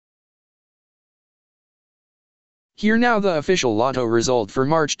Here now the official Lotto result for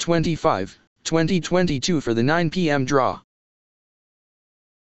March 25, 2022 for the 9 p.m. draw.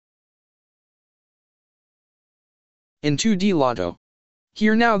 In 2D Lotto.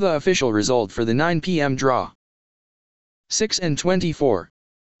 Here now the official result for the 9 p.m. draw. 6 and 24.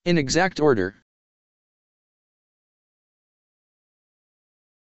 In exact order.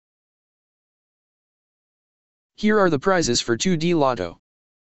 Here are the prizes for 2D Lotto.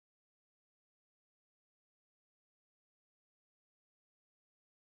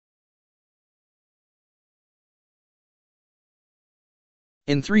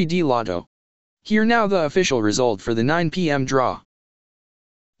 In 3D Lotto. Here now the official result for the 9 p.m. draw.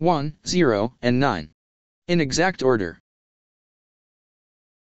 1, 0, and 9. In exact order.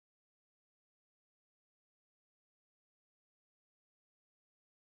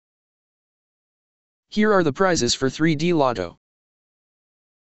 Here are the prizes for 3D Lotto.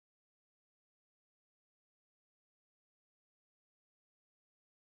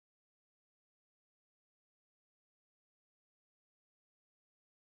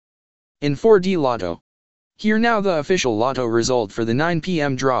 In 4D Lotto. Here now the official Lotto result for the 9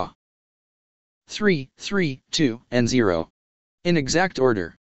 p.m. draw. 3, 3, 2, and 0. In exact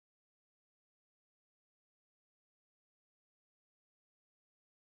order.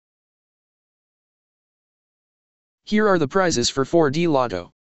 Here are the prizes for 4D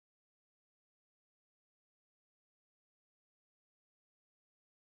Lotto.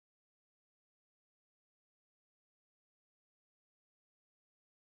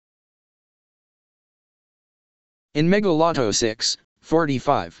 In Mega Lotto 6,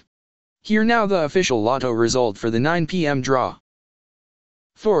 45. Here now the official Lotto result for the 9 p.m. draw.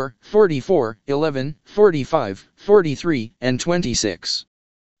 4, 44, 11, 45, 43, and 26.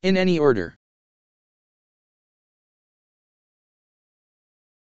 In any order.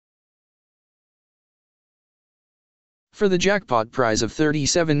 For the jackpot prize of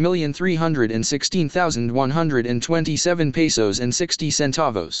 37,316,127 pesos and 60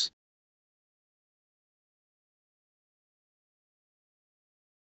 centavos.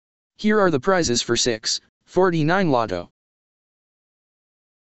 Here are the prizes for 6, 49 Lotto.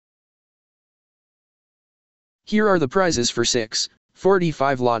 Here are the prizes for 6,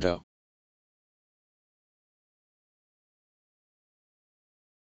 45 Lotto.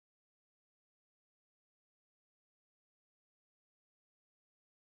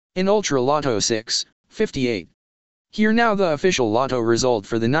 In Ultra Lotto 6, 58. Here now the official Lotto result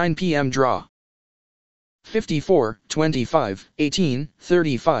for the 9 p.m. draw. 54, 25, 18,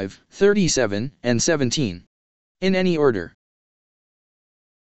 35, 37, and 17. In any order.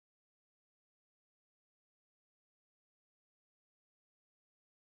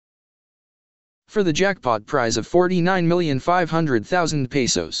 For the jackpot prize of 49,500,000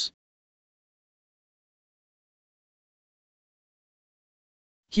 pesos.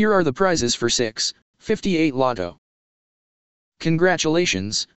 Here are the prizes for 6, 58 Lotto.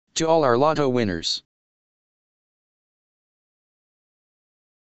 Congratulations to all our Lotto winners.